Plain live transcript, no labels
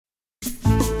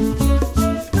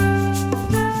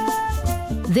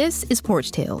This is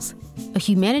Porch Tales, a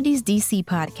HumanitiesDC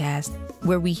podcast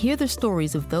where we hear the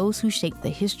stories of those who shaped the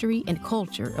history and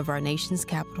culture of our nation's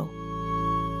capital.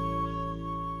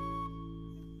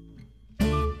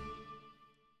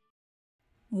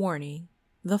 Warning: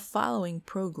 the following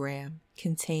program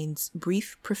contains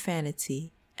brief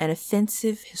profanity and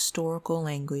offensive historical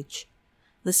language.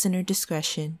 Listener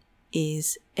discretion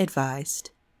is advised.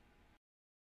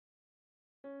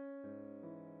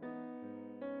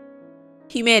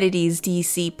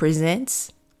 HumanitiesDC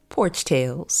presents Porch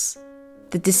Tales,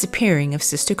 The Disappearing of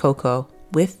Sister Koko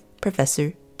with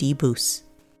Professor D. Boose.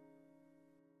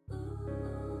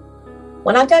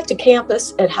 When I got to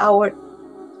campus at Howard,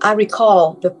 I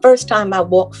recall the first time I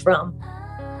walked from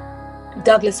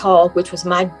Douglas Hall, which was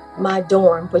my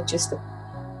dorm, which is the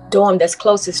dorm that's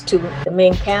closest to the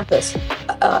main campus.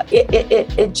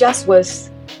 It just was,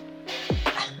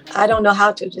 I don't know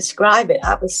how to describe it.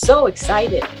 I was so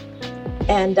excited.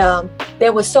 And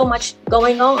there was so much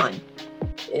going on.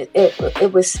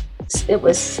 It was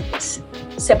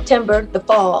September, the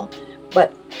fall,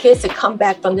 but kids had come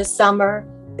back from the summer.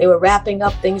 They were wrapping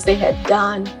up things they had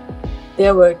done.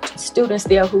 There were students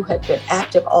there who had been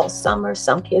active all summer.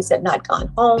 Some kids had not gone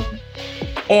home.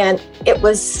 And it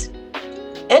was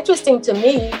interesting to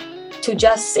me to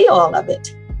just see all of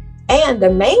it. And the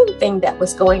main thing that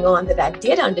was going on that I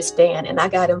did understand and I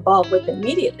got involved with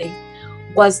immediately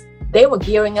was they were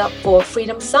gearing up for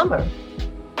Freedom Summer.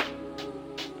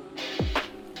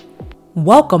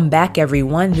 Welcome back,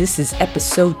 everyone. This is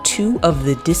episode 2 of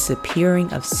The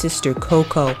Disappearing of Sister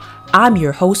Koko. I'm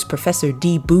your host, Professor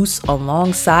D. Boose,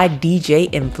 alongside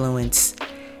DJ Influence.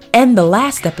 In the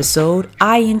last episode,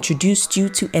 I introduced you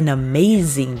to an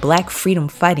amazing Black freedom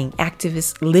fighting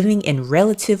activist living in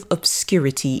relative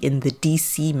obscurity in the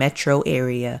DC metro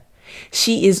area.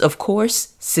 She is, of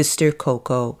course, Sister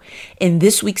Koko. In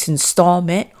this week's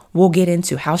installment, we'll get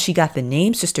into how she got the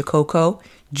name Sister Koko,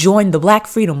 joined the Black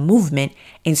freedom movement,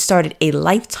 and started a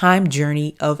lifetime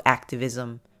journey of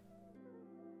activism.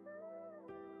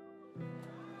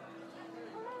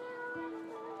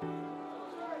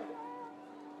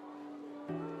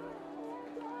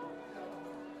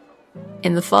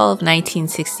 In the fall of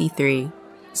 1963,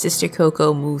 Sister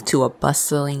Koko moved to a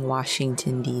bustling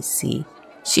Washington, D.C.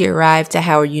 She arrived to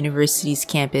Howard University's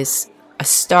campus, a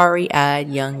starry-eyed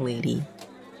young lady.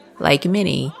 Like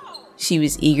many, she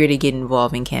was eager to get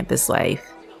involved in campus life.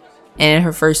 And in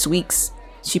her first weeks,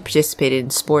 she participated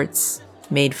in sports,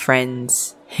 made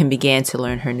friends, and began to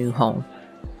learn her new home.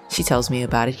 She tells me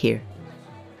about it here.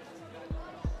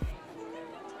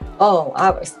 Oh, I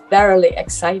was thoroughly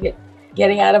excited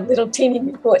getting out of Little Teeny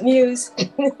Newport News.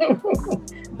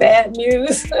 Bad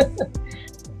news.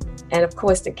 And of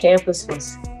course, the campus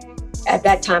was, at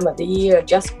that time of the year,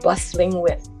 just bustling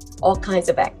with all kinds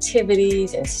of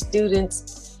activities and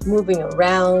students moving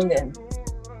around and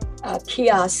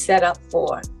kiosks set up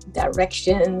for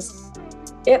directions.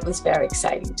 It was very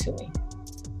exciting to me.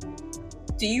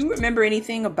 Do you remember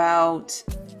anything about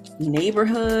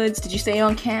neighborhoods? Did you stay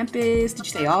on campus? Did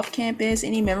you stay off campus?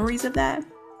 Any memories of that?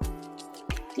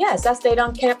 Yes, I stayed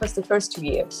on campus the first 2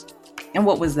 years. And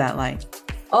what was that like?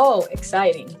 Oh,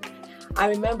 exciting. I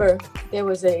remember there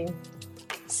was a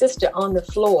sister on the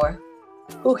floor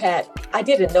who had, I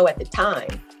didn't know at the time,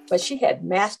 but she had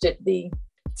mastered the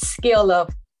skill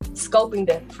of scoping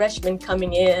the freshmen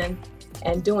coming in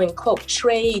and doing, quote,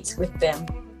 trades with them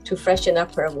to freshen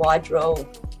up her wardrobe.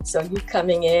 So you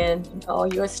coming in and all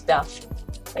your stuff,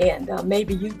 and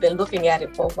maybe you've been looking at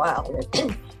it for a while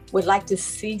and would like to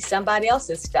see somebody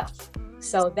else's stuff.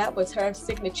 So that was her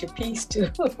signature piece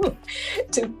to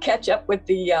catch up with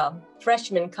the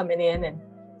freshmen coming in and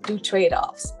do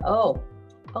trade-offs. Oh,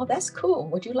 that's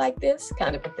cool. Would you like this?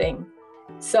 Kind of a thing.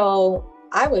 So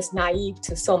I was naive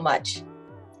to so much.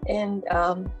 And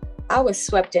I was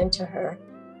swept into her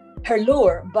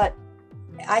lure. But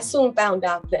I soon found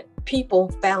out that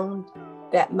people found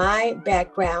that my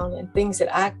background and things that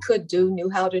I could do,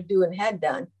 knew how to do, and had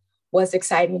done was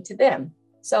exciting to them.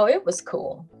 So it was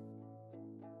cool.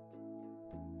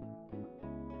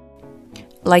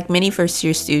 Like many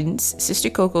first-year students, Sister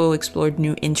Koko explored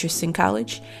new interests in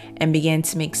college and began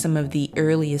to make some of the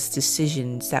earliest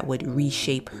decisions that would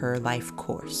reshape her life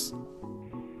course.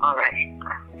 All right.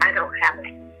 I don't have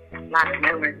a lot of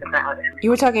memories about it.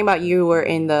 You were talking about you were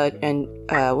in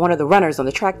one of the runners on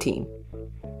the track team.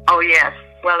 Oh, yes.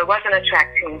 Well, it wasn't a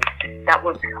track team. That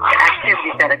was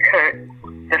activities that occurred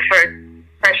the first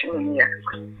freshman year.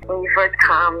 When you first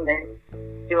come, they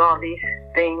do all these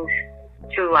things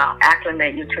to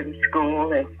acclimate you to the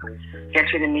school and get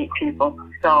you to meet people.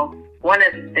 So one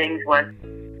of the things was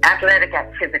athletic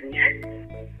activities.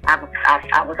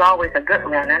 I was always a good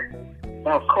runner.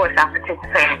 Well, of course, I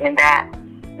participated in that.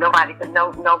 Nobody could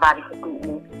beat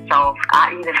me. So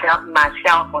I either helped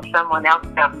myself or someone else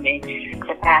helped me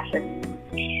to pass a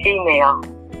female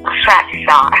track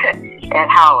star at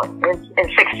Howard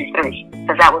in '63,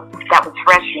 because that was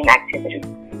freshman activity.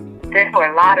 There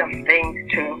were a lot of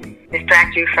things to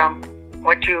distract you from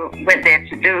what you went there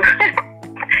to do.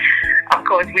 Of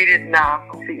course, we didn't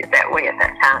see it that way at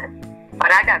that time.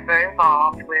 But I got very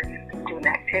involved with student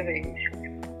activities,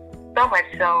 so much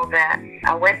so that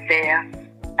I went there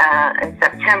in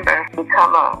September to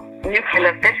become a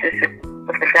nuclear physicist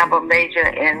with a double major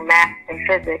in math and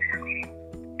physics.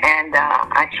 And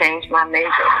I changed my major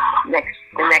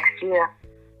the next year.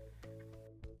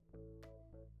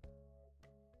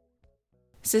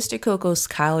 Sister Koko's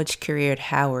college career at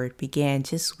Howard began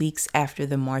just weeks after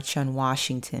the March on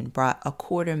Washington brought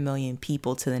 250,000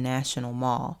 people to the National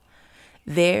Mall.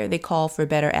 There, they called for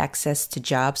better access to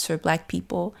jobs for Black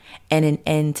people and an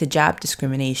end to job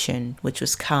discrimination, which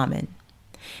was common.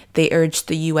 They urged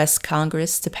the U.S.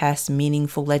 Congress to pass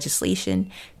meaningful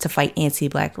legislation to fight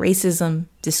anti-Black racism,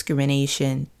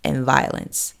 discrimination, and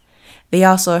violence. They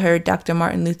also heard Dr.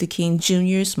 Martin Luther King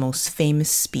Jr.'s most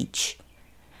famous speech.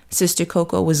 Sister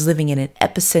Koko was living in an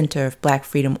epicenter of Black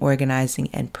freedom organizing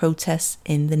and protests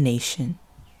in the nation.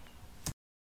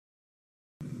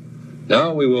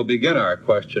 Now we will begin our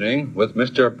questioning with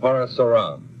Mr.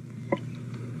 Parasaram.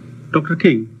 Dr.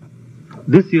 King,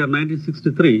 this year,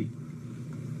 1963,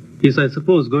 is, I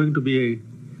suppose, going to be a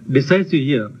decisive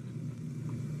year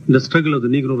in the struggle of the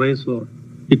Negro race for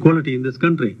equality in this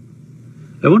country.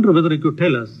 I wonder whether you could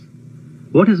tell us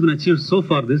what has been achieved so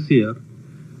far this year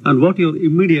and what your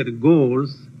immediate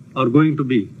goals are going to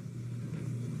be.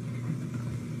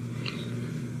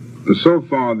 So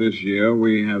far this year,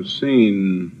 we have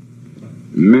seen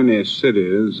many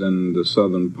cities in the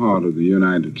southern part of the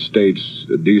United States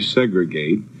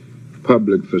desegregate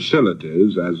public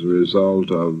facilities as a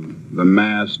result of the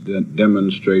mass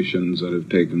demonstrations that have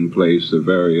taken place, the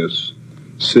various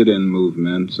sit-in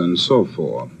movements, and so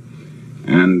forth.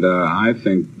 And I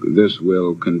think this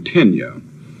will continue.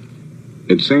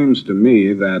 It seems to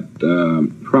me that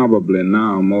probably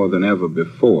now more than ever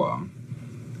before,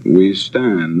 we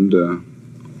stand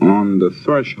on the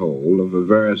threshold of a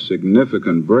very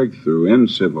significant breakthrough in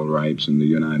civil rights in the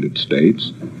United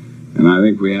States. And I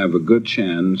think we have a good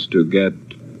chance to get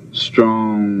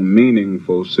strong,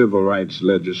 meaningful civil rights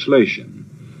legislation.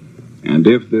 And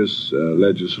if this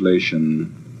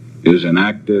legislation is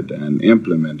enacted and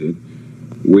implemented,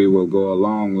 we will go a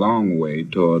long, long way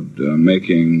toward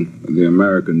making the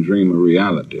American dream a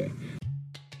reality.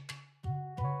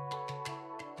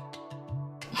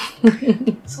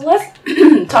 So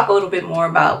let's talk a little bit more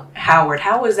about Howard.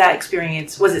 How was that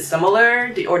experience? Was it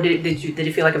similar, or did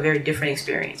it feel like a very different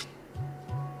experience?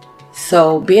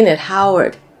 So being at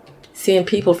Howard, seeing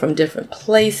people from different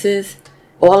places,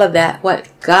 all of that, what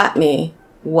got me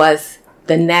was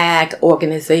the NAG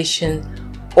organization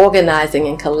organizing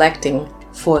and collecting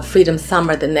for Freedom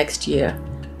Summer the next year.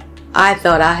 I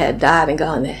thought I had died and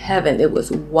gone to heaven. It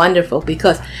was wonderful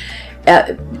because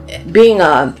being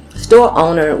a store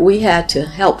owner, we had to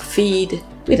help feed.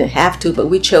 We didn't have to, but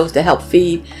we chose to help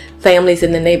feed families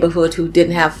in the neighborhood who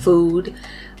didn't have food.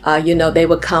 They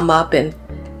would come up and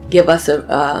give us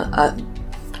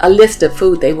a list of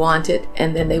food they wanted,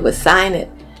 and then they would sign it,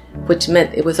 which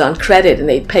meant it was on credit, and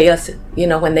they'd pay us,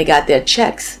 when they got their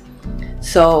checks.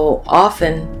 So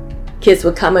often kids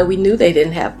would come and we knew they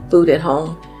didn't have food at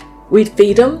home. We'd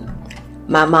feed them.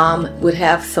 My mom would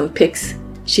have some picks.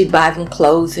 She'd buy them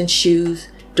clothes and shoes.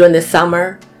 During the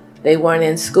summer, they weren't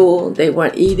in school, they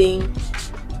weren't eating.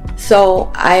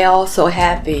 So I also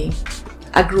had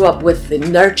I grew up with the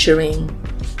nurturing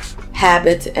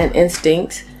habits and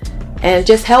instincts and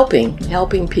just helping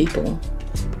people.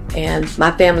 And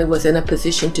my family was in a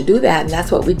position to do that, and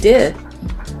that's what we did.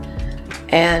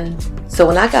 And so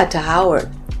when I got to Howard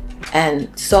and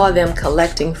saw them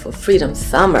collecting for Freedom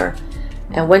Summer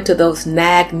and went to those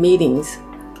NAG meetings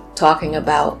talking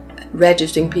about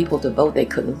registering people to vote, they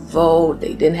couldn't vote,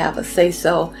 they didn't have a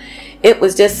say-so. It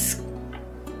was just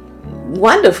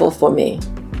wonderful for me.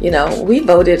 We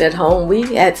voted at home,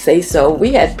 we had say-so,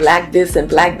 we had black this and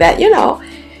black that,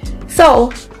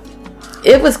 So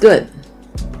it was good.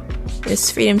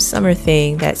 This Freedom Summer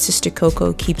thing that Sister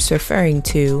Koko keeps referring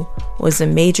to was a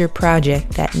major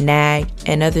project that NAG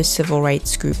and other civil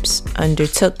rights groups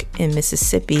undertook in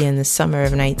Mississippi in the summer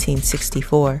of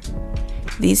 1964.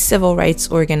 These civil rights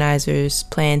organizers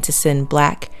planned to send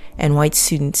Black and white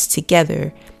students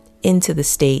together into the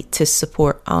state to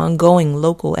support ongoing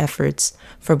local efforts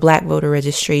for Black voter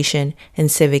registration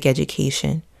and civic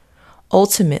education.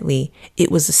 Ultimately,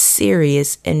 it was a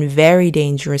serious and very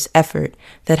dangerous effort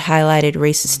that highlighted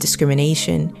racist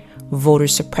discrimination, voter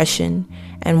suppression,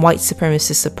 and white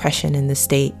supremacist oppression in the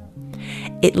state.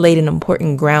 It laid an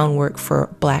important groundwork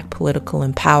for Black political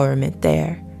empowerment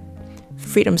there.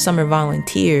 Freedom Summer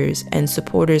volunteers and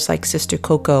supporters like Sister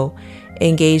Koko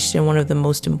engaged in one of the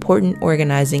most important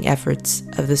organizing efforts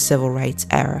of the civil rights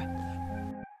era.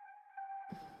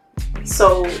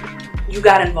 So, you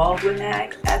got involved with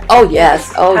NAG? Oh,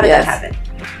 yes. Oh, How did yes. that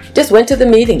happen? Just went to the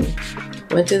meeting.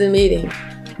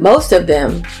 Most of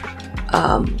them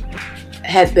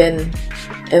had been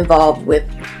involved with,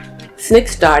 SNCC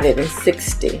started in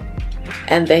 60,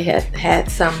 and they had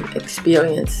had some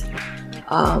experience.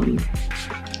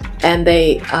 And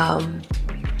they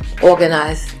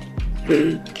organized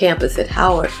the campus at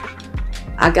Howard.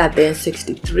 I got there in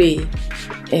 63,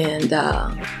 and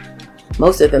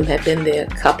most of them had been there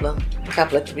a couple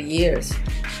of 3 years.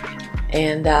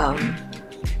 And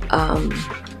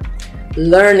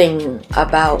learning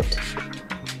about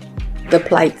the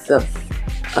plights of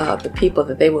the people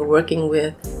that they were working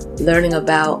with, learning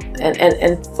about,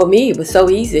 and for me it was so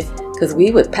easy because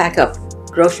we would pack up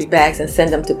grocery bags and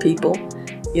send them to people,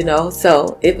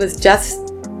 so it was just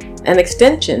an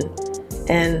extension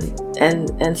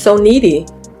and so needy.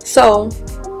 So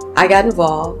I got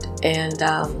involved, and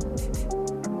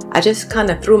I just kind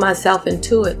of threw myself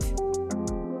into it.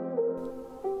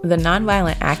 The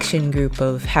Nonviolent Action Group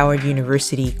of Howard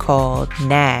University, called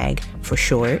NAG for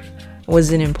short,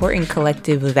 was an important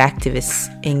collective of activists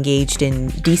engaged in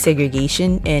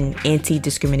desegregation and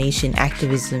anti-discrimination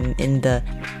activism in the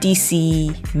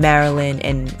DC, Maryland,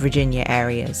 and Virginia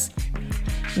areas.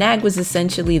 NAG was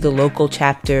essentially the local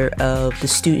chapter of the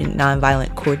Student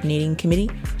Nonviolent Coordinating Committee,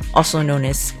 also known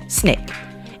as SNCC.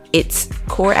 Its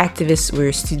core activists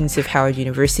were students of Howard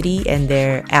University and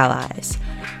their allies.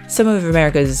 Some of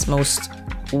America's most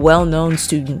well-known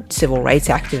student civil rights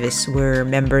activists were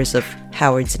members of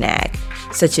Howard's NAG,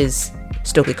 such as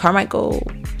Stokely Carmichael,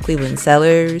 Cleveland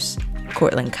Sellers,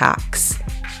 Cortland Cox,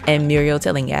 and Muriel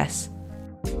Tillinghast.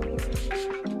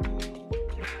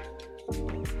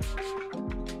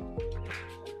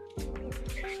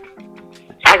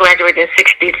 I graduated in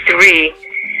 63,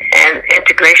 and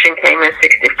integration came in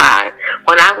 65.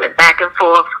 When I went back and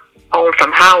forth home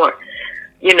from Howard,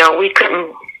 we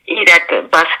couldn't eat at the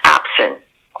bus stops and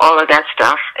all of that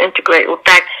stuff. Integrate. In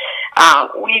fact,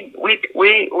 we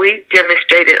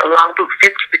demonstrated along Route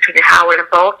 50 between Howard and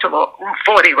Baltimore, Route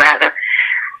 40 rather,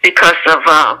 because of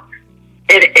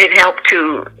it helped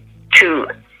to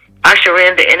usher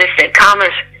in the interstate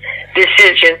commerce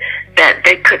decision that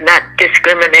they could not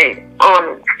discriminate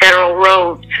on federal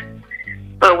roads.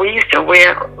 But we used to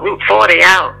wear Route 40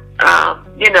 out,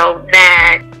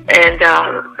 NAG and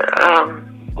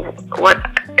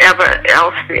whatever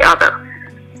else the other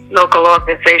local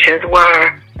organizations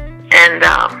were, and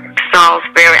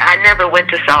Salisbury. I never went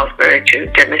to Salisbury to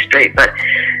demonstrate, but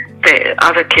the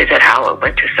other kids at Howard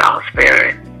went to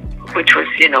Salisbury, which was,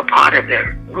 part of the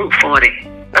Route 40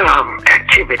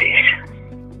 activities.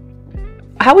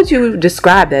 How would you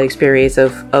describe that experience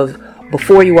of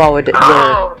before you all were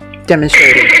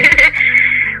demonstrating?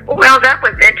 Well, that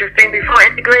was interesting. Before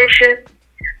integration,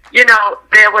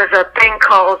 there was a thing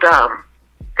called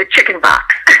the chicken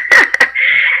box.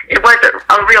 It wasn't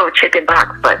a real chicken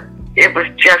box, but it was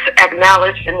just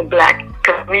acknowledged in the Black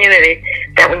community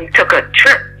that when you took a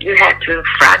trip, you had to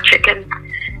fry chicken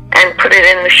and put it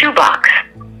in the shoebox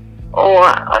or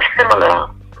a similar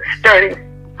sturdy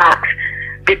box,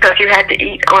 because you had to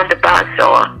eat on the bus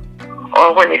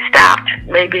or when you stopped,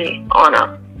 maybe on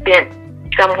a bench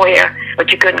somewhere,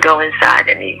 but you couldn't go inside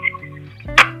and eat.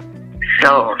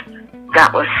 So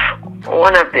that was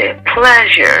one of the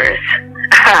pleasures.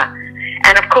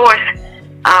 And of course,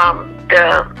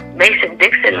 the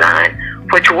Mason-Dixon line,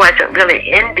 which wasn't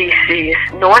really in D.C.,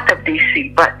 it's north of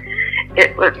D.C., but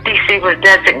D.C. was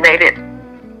designated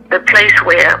the place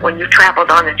where when you traveled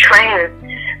on the train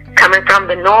coming from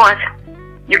the north,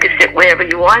 you could sit wherever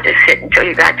you wanted to sit until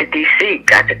you got to D.C.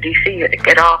 Got to D.C., you had to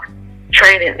get off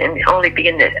train and only be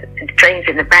in the trains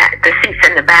in the back, the seats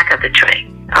in the back of the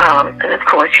train. And of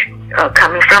course,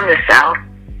 coming from the south,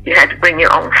 you had to bring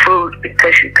your own food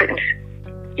because you couldn't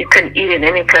eat in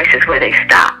any places where they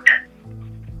stopped.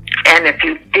 And if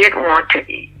you did want to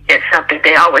get something,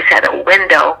 they always had a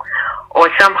window or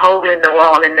some hole in the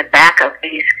wall in the back of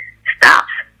these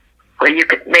stops where you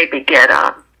could maybe get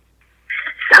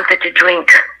something to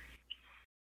drink.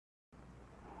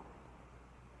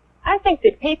 I think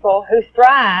that people who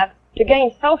thrive to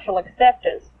gain social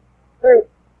acceptance through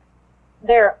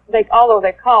although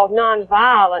they're called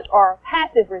nonviolent or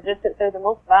passive resistance, they're the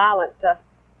most violent.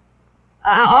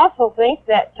 I also think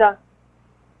that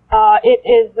it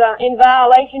is in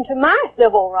violation to my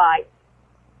civil rights.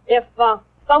 If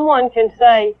someone can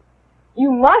say,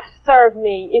 "You must serve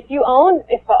me," if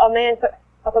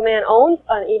a man owns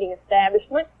an eating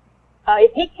establishment,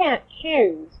 if he can't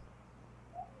choose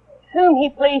whom he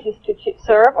pleases to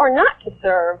serve or not to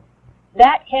serve,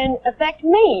 that can affect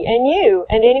me and you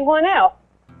and anyone else.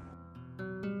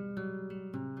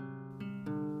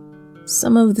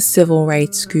 Some of the civil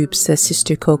rights groups that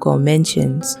Sister Koko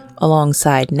mentions,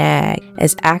 alongside NAG,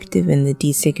 as active in the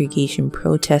desegregation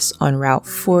protests on Route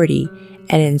 40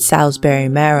 and in Salisbury,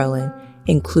 Maryland,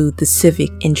 include the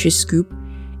Civic Interest Group,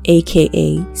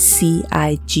 aka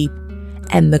CIG,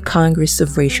 and the Congress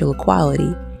of Racial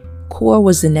Equality. CORE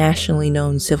was a nationally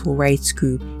known civil rights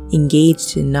group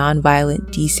engaged in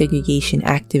nonviolent desegregation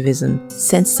activism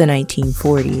since the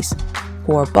 1940s.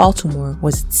 CORE Baltimore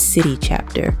was its city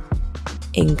chapter.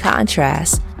 In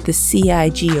contrast, the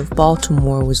CIG of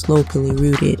Baltimore was locally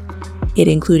rooted. It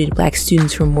included black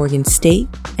students from Morgan State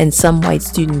and some white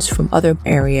students from other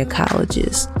area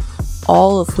colleges,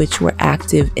 all of which were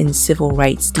active in civil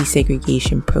rights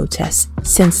desegregation protests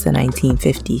since the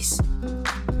 1950s.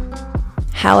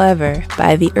 However,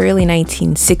 by the early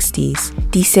 1960s,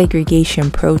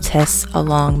 desegregation protests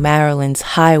along Maryland's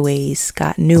highways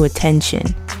got new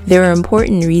attention. There are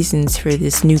important reasons for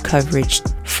this new coverage.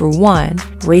 For one,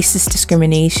 racist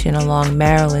discrimination along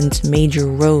Maryland's major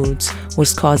roads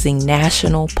was causing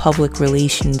national public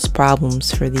relations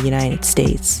problems for the United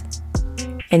States.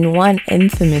 In one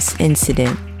infamous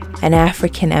incident, an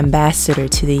African ambassador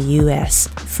to the U.S.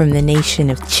 from the nation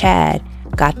of Chad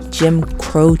got Jim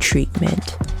Crow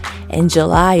treatment. In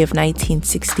July of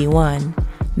 1961,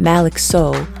 Malik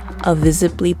Sow, a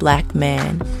visibly black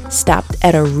man, stopped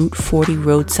at a Route 40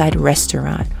 roadside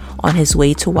restaurant on his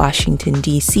way to Washington,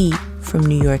 D.C. from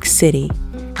New York City.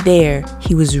 There,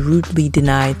 he was rudely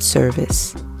denied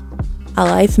service. A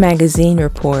Life magazine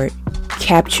report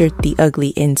captured the ugly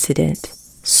incident.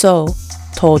 Sow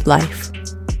told Life,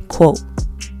 quote,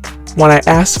 "When I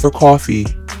asked for coffee,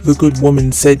 the good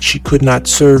woman said she could not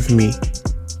serve me.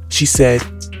 She said,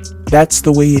 'That's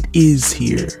the way it is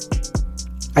here.'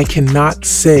 I cannot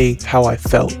say how I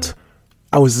felt.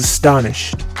 I was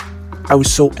astonished. I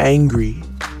was so angry.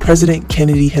 President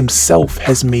Kennedy himself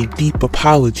has made deep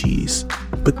apologies,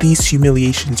 but these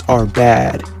humiliations are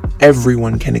bad.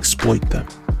 Everyone can exploit them."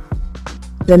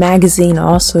 The magazine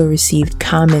also received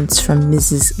comments from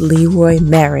Mrs. Leroy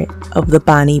Merritt of the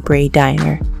Bonnie Bray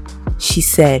Diner. She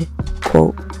said,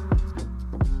 quote,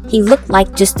 "He looked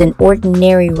like just an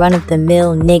ordinary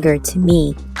run-of-the-mill nigger to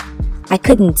me. I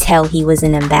couldn't tell he was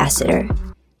an ambassador.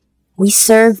 We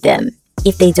serve them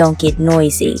if they don't get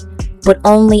noisy, but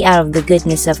only out of the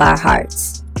goodness of our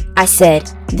hearts. I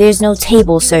said, there's no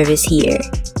table service here.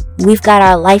 We've got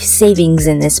our life savings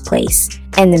in this place,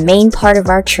 and the main part of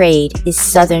our trade is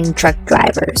Southern truck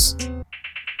drivers."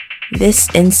 This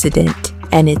incident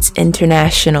and its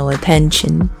international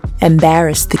attention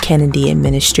embarrassed the Kennedy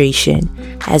administration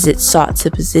as it sought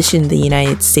to position the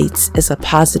United States as a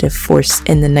positive force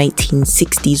in the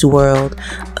 1960s world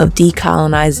of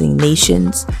decolonizing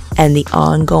nations and the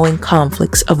ongoing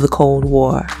conflicts of the Cold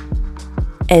War.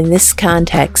 In this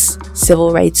context,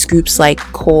 civil rights groups like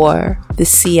CORE, the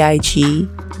CIG,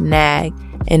 NAG,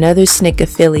 and other SNCC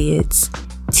affiliates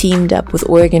teamed up with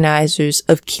organizers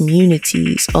of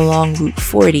communities along Route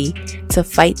 40 to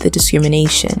fight the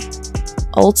discrimination.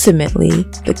 Ultimately,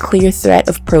 the clear threat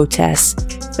of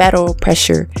protests, federal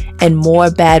pressure, and more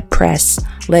bad press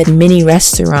led many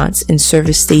restaurants and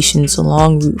service stations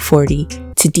along Route 40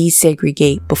 to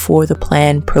desegregate before the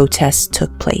planned protests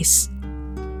took place.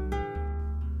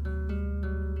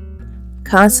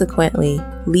 Consequently,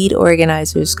 lead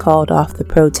organizers called off the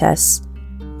protests.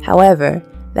 However,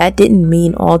 that didn't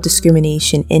mean all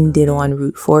discrimination ended on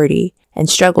Route 40, and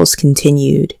struggles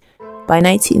continued. By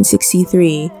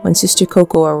 1963, when Sister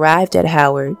Koko arrived at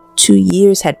Howard, 2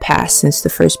 years had passed since the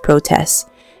first protests,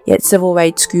 yet civil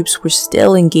rights groups were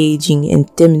still engaging in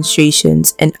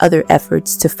demonstrations and other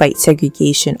efforts to fight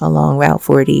segregation along Route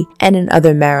 40 and in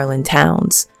other Maryland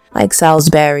towns, like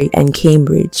Salisbury and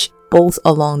Cambridge, both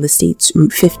along the state's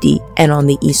Route 50 and on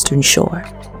the Eastern Shore.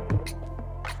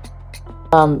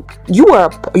 You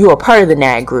were part of the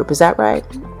NAG group, is that right?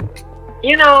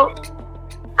 You know,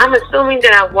 I'm assuming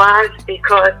that I was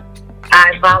because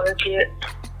I volunteered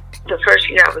the first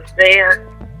year I was there,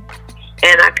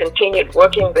 and I continued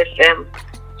working with them.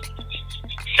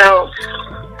 So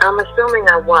I'm assuming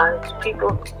I was.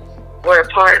 People were a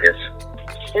part of this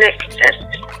SNCC at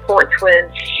points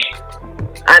when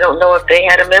I don't know if they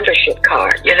had a membership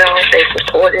card, you know, they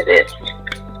supported it,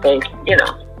 they, you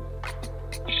know.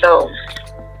 So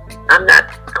I'm not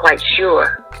quite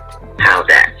sure how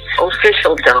that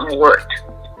officialdom worked.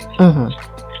 Mm-hmm.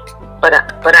 But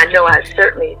I know I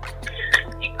certainly,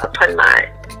 upon my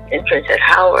entrance at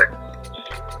Howard,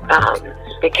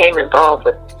 became involved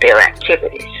with their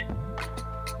activities.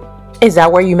 Is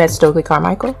that where you met Stokely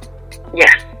Carmichael?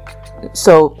 Yeah.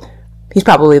 So he's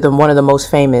probably one of the most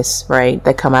famous, right,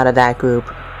 that come out of that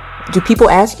group. Do people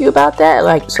ask you about that?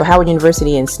 Like, so Howard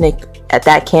University and SNCC at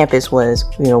that campus was,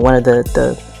 you know, one of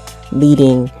the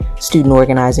leading student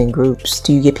organizing groups.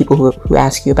 Do you get people who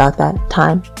ask you about that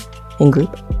time in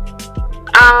group?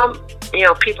 You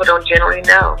know, people don't generally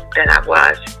know that I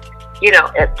was, you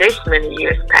know, at this many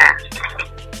years past.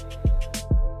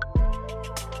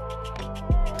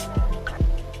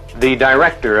 The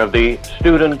director of the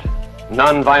Student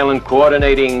Nonviolent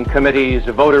Coordinating Committee's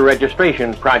voter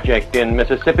registration project in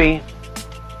Mississippi,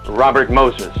 Robert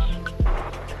Moses.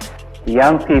 The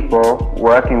young people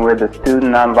working with the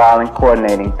Student Nonviolent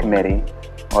Coordinating Committee,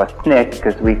 or SNCC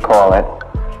as we call it,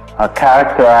 are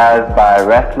characterized by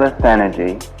restless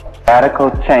energy,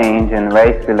 radical change in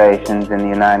race relations in the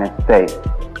United States.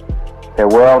 Their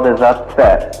world is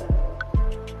upset,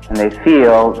 and they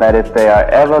feel that if they are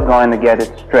ever going to get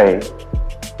it straight,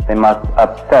 they must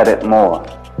upset it more.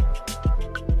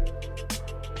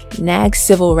 NAG's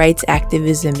civil rights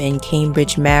activism in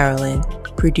Cambridge, Maryland,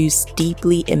 produced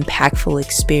deeply impactful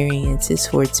experiences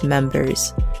for its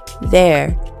members.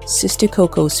 There, Sister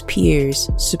Koko's peers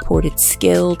supported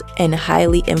skilled and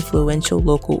highly influential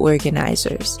local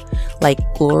organizers like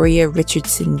Gloria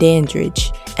Richardson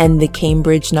Dandridge and the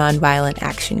Cambridge Nonviolent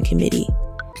Action Committee.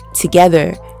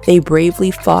 Together, they bravely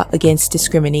fought against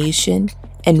discrimination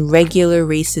and regular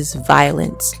racist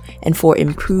violence and for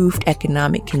improved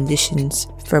economic conditions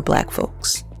for Black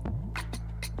folks.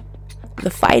 The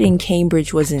fight in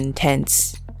Cambridge was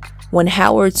intense. When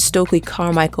Howard Stokely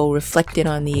Carmichael reflected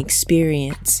on the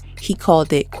experience, he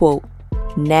called it, quote,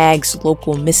 NAG's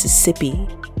local Mississippi.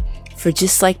 For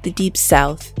just like the Deep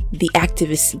South, the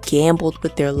activists gambled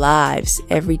with their lives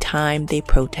every time they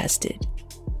protested.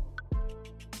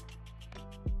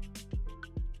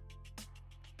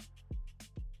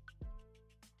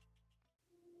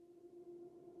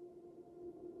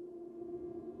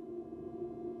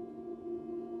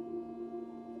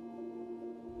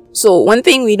 So one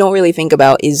thing we don't really think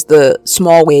about is the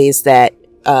small ways that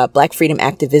Black freedom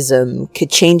activism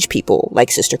could change people like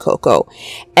Sister Koko.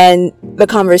 And the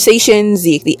conversations,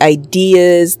 the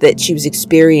ideas that she was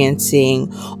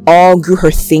experiencing all grew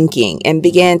her thinking and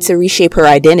began to reshape her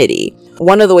identity.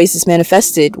 One of the ways this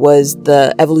manifested was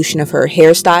the evolution of her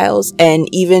hairstyles and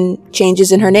even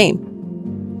changes in her name.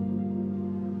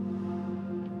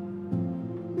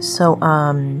 So,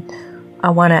 I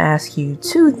want to ask you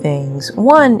two things.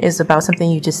 One is about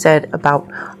something you just said about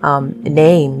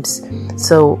names.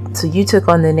 So you took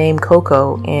on the name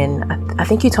Koko, and I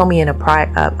think you told me in a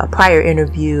prior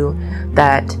interview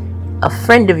that a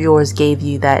friend of yours gave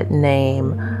you that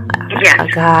name. Yes. A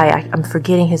guy, I'm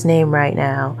forgetting his name right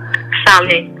now.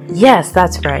 Sally. Yes,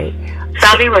 that's right.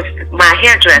 Sally was my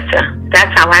hairdresser.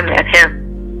 That's how I met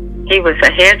him. He was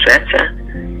a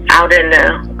hairdresser out in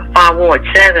the Far Ward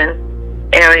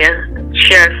 7 area,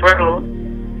 Sheriff Road,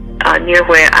 near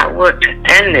where I worked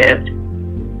and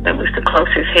lived. That was the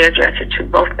closest hairdresser to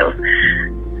both those.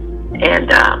 And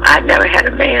I'd never had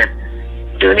a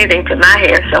man do anything to my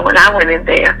hair, so when I went in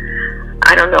there,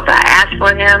 I don't know if I asked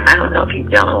for him, I don't know if he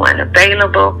wasn't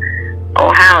available,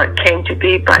 or how it came to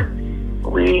be, but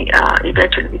we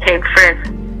eventually became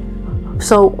friends.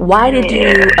 So why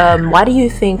do you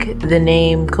think the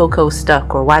name Koko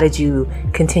stuck, or why did you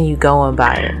continue going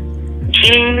by it?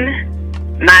 Jean.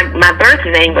 My birth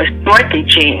name was Dorothy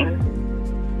Jean.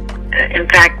 In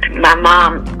fact, my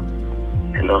mom,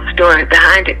 a little story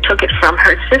behind it, took it from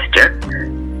her sister.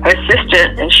 Her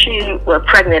sister and she were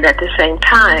pregnant at the same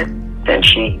time. Then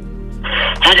she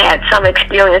had some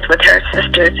experience with her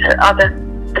sisters, her other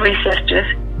three sisters,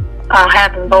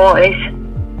 having boys.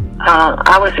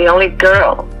 I was the only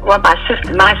girl. Well, my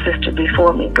sister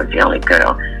before me was the only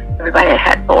girl. Everybody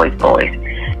had boys.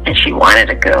 And she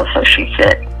wanted a girl, so she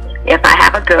said, if I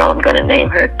have a girl, I'm going to name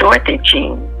her Dorothy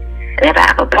Jean. And if I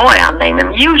have a boy, I'll name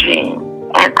him Eugene.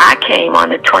 And I came on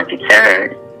the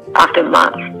 23rd of the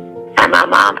month. And my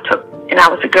mom and I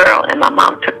was a girl, and my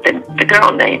mom took the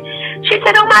girl name. She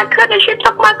said, oh my goodness, you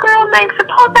took my girl name.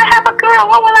 Suppose I have a girl,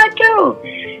 what will I do?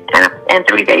 And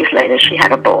 3 days later, she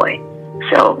had a boy.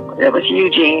 So there was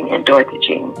Eugene and Dorothy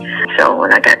Jean. So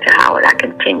when I got to Howard, I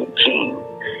continued Jean.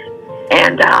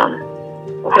 And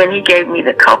when he gave me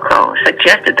the Koko,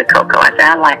 suggested the Koko, I said,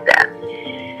 I like that.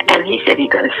 And he said, you're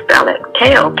going to spell it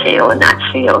K-O-K-O and not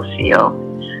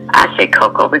C-O-C-O. I said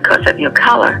Koko because of your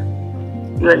color.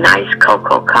 You're a nice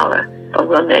cocoa color, but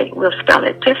we'll spell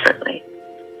it differently.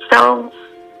 So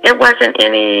it wasn't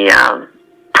any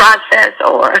process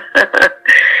or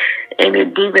any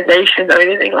divination or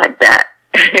anything like that.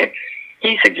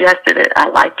 He suggested it. I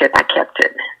liked it. I kept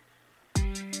it.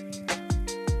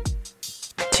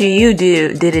 To you,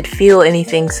 did it feel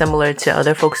anything similar to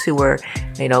other folks who were,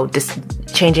 just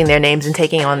changing their names and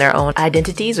taking on their own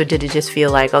identities? Or did it just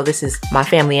feel like, oh, this is my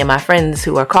family and my friends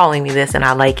who are calling me this and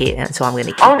I like it, and so I'm going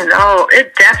to keep it? Oh, no,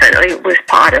 it definitely was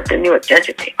part of the new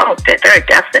identity. Oh, very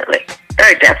definitely.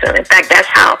 Very definitely. In fact, that's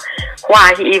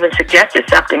why he even suggested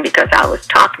something, because I was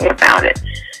talking about it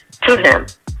to him.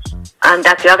 And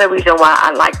that's the other reason why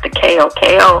I like the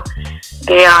KOKO.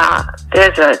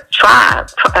 There's a tribe,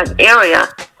 an area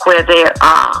where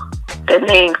the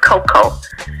name Koko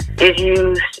is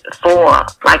used for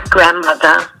like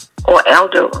grandmother or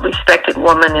elder respected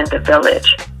woman in the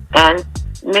village. And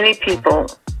many people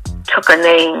took a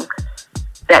name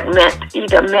that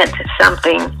meant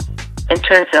something in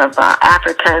terms of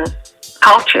African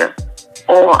culture,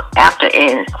 or after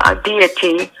a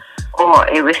deity or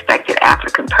a respected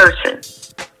African person.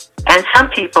 And some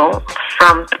people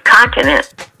from the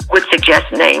continent would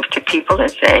suggest names to people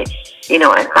and say, in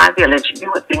my village,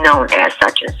 you would be known as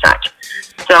such and such.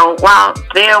 So while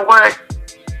there were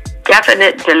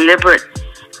definite, deliberate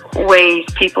ways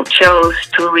people chose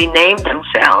to rename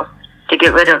themselves to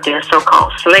get rid of their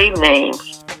so-called slave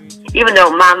names, even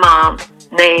though my mom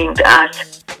named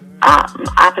us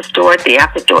after Dorothy,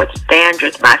 after Dorothy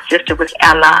Dandridge, my sister was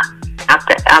Ella,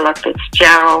 after Ella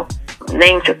Fitzgerald,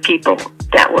 names of people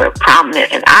that were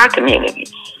prominent in our community.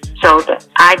 So the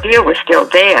idea was still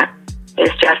there.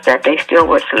 It's just that they still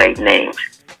were slave names.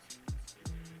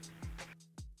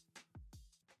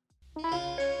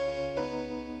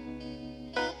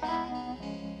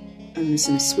 I'm just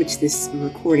going to switch this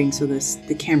recording so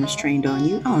the camera's trained on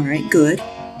you. All right, good.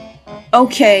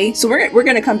 Okay, so we're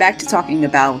going to come back to talking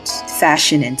about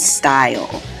fashion and style.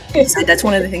 So that's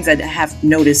one of the things I have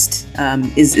noticed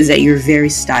is that you're very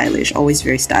stylish, always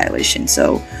very stylish, and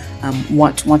so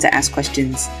want to ask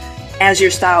questions as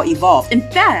your style evolves. In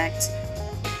fact,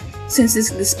 since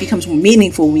this becomes more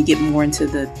meaningful, we get more into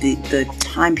the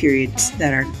time periods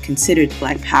that are considered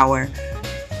Black Power.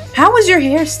 How was your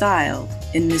hairstyle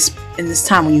in this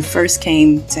time when you first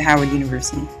came to Howard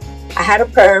University? I had a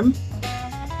perm.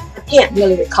 I can't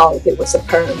really recall if it was a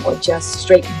perm or just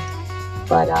straightened,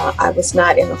 but I was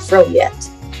not in a fro yet.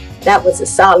 That was a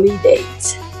solid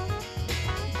days.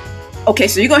 Okay,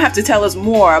 so you're gonna have to tell us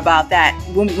more about that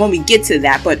when we get to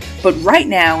that. But right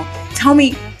now, tell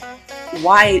me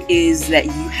why it is that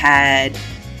you had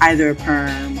either a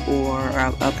perm or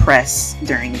a press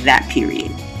during that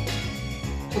period.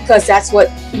 Because that's what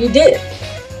you did.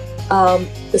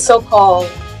 The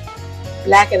so-called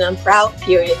Black and I'm Proud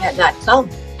period had not come.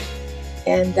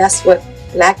 And that's what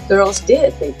Black girls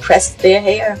did. They pressed their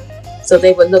hair so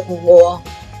they were looking more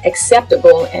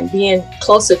acceptable, and being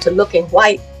closer to looking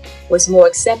white was more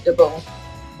acceptable.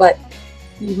 But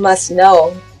you must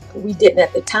know, we didn't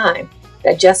at the time,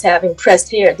 that just having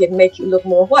pressed hair didn't make you look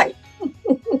more white.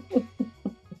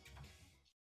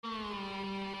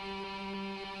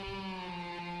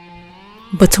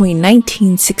 Between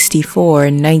 1964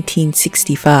 and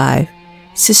 1965,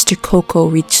 Sister Koko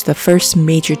reached the first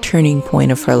major turning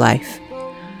point of her life.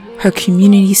 Her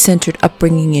community-centered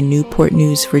upbringing in Newport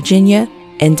News, Virginia,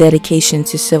 and dedication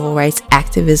to civil rights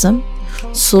activism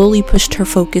slowly pushed her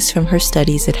focus from her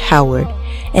studies at Howard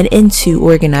and into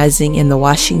organizing in the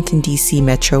Washington, D.C.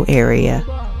 metro area.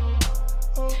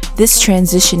 This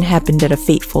transition happened at a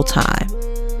fateful time.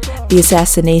 The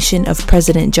assassination of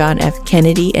President John F.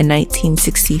 Kennedy in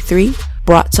 1963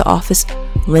 brought to office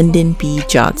Lyndon B.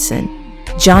 Johnson.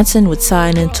 Johnson would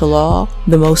sign into law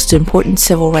the most important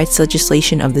civil rights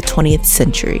legislation of the 20th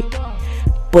century.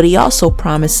 But he also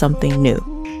promised something new: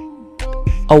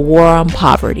 a war on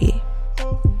poverty.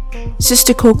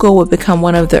 Sister Koko would become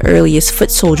one of the earliest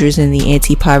foot soldiers in the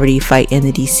anti-poverty fight in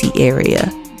the DC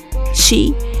area.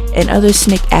 She and other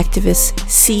SNCC activists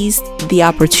seized the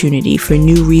opportunity for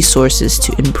new resources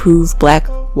to improve Black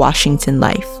Washington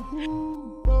life.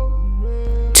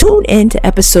 Tune in to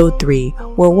episode 3,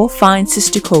 where we'll find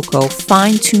Sister Koko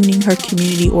fine-tuning her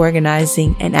community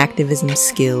organizing and activism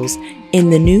skills in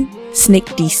the new SNCC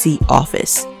DC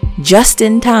office, just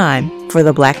in time for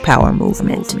the Black Power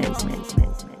movement.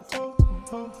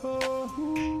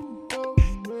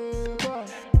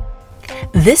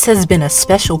 This has been a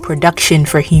special production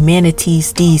for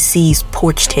HumanitiesDC's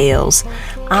Porch Tales.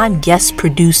 I'm guest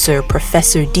producer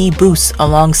Professor D. Boose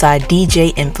alongside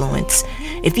DJ Influence.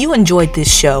 If you enjoyed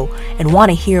this show and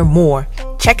want to hear more,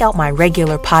 check out my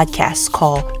regular podcast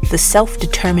called The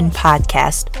Self-Determined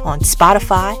Podcast on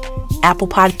Spotify, Apple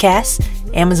Podcasts,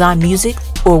 Amazon Music,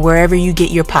 or wherever you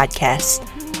get your podcasts.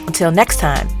 Until next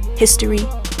time, history,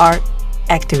 art,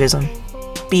 activism.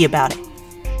 Be about it.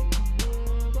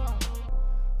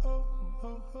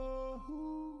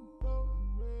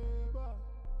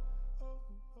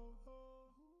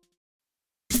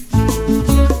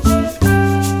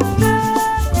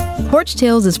 Porch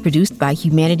Tales is produced by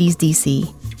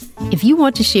HumanitiesDC. If you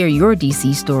want to share your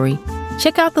DC story,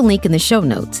 check out the link in the show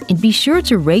notes and be sure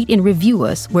to rate and review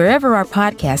us wherever our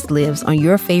podcast lives on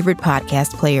your favorite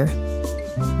podcast player.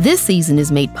 This season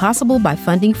is made possible by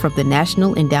funding from the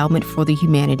National Endowment for the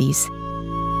Humanities.